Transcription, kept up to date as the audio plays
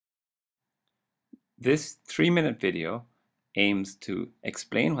This 3-minute video aims to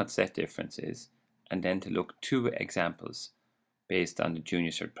explain what set difference is and then to look two examples based on the Junior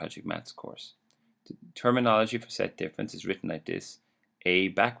Cert Project Maths course. The terminology for set difference is written like this: A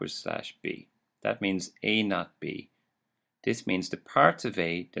backwards / B. That means A not B. This means the parts of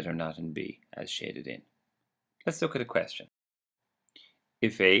A that are not in B as shaded in. Let's look at a question.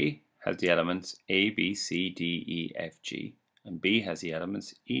 If A has the elements A, B, C, D, E, F, G and B has the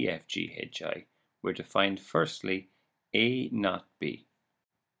elements E, F, G, H, I, we're to find firstly A not B.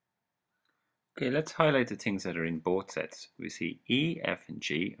 Okay, let's highlight the things that are in both sets. We see E, F, and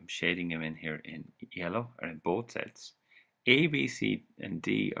G. I'm shading them in here in yellow, are in both sets. A, B, C, and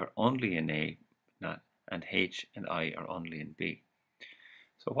D are only in A, and H and I are only in B.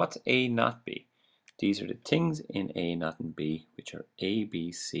 So what's A not B? These are the things in A not in B, which are A,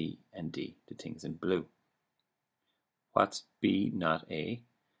 B, C, and D, the things in blue. What's B not A?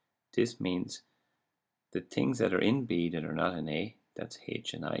 This means the things that are in B that are not in A, that's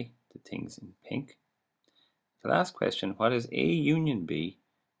H and I, the things in pink. The last question, what is A union B,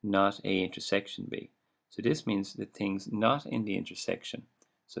 not A intersection B? So this means the things not in the intersection.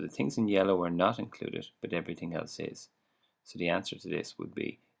 So the things in yellow are not included, but everything else is. So the answer to this would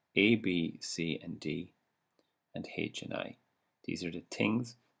be A, B, C, and D, and H and I. These are the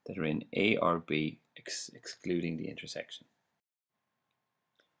things that are in A or B, excluding the intersection.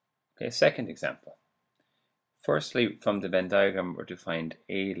 Okay, second example. Firstly, from the Venn diagram, we're to find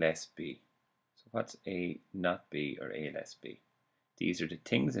A less B. So what's A not B or A less B? These are the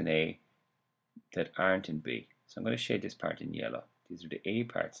things in A that aren't in B. So I'm going to shade this part in yellow. These are the A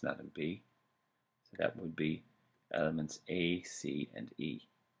parts not in B. So that would be elements A, C, and E.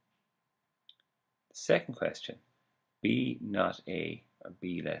 The second question, B not A or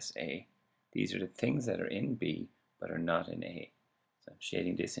B less A. These are the things that are in B but are not in A. So I'm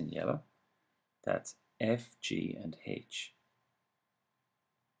shading this in yellow. That's F, G, and H.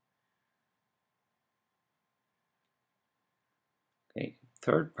 Okay,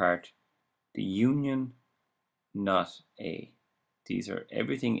 third part, the union not A. These are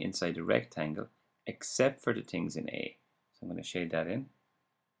everything inside the rectangle except for the things in A. So I'm going to shade that in.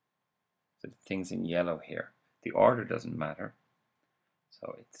 So the things in yellow here. The order doesn't matter.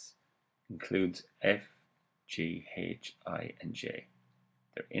 So it includes F, G, H, I, and J.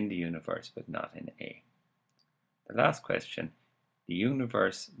 They're in the universe but not in A. The last question, the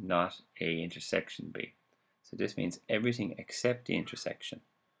universe not A intersection B. So this means everything except the intersection.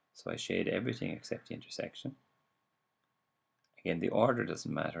 So I shade everything except the intersection. Again, the order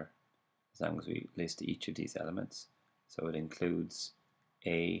doesn't matter as long as we list each of these elements. So it includes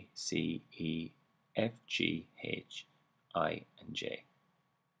A, C, E, F, G, H, I, and J.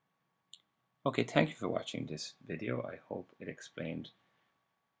 Okay, thank you for watching this video. I hope it explained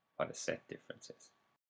what a set difference is.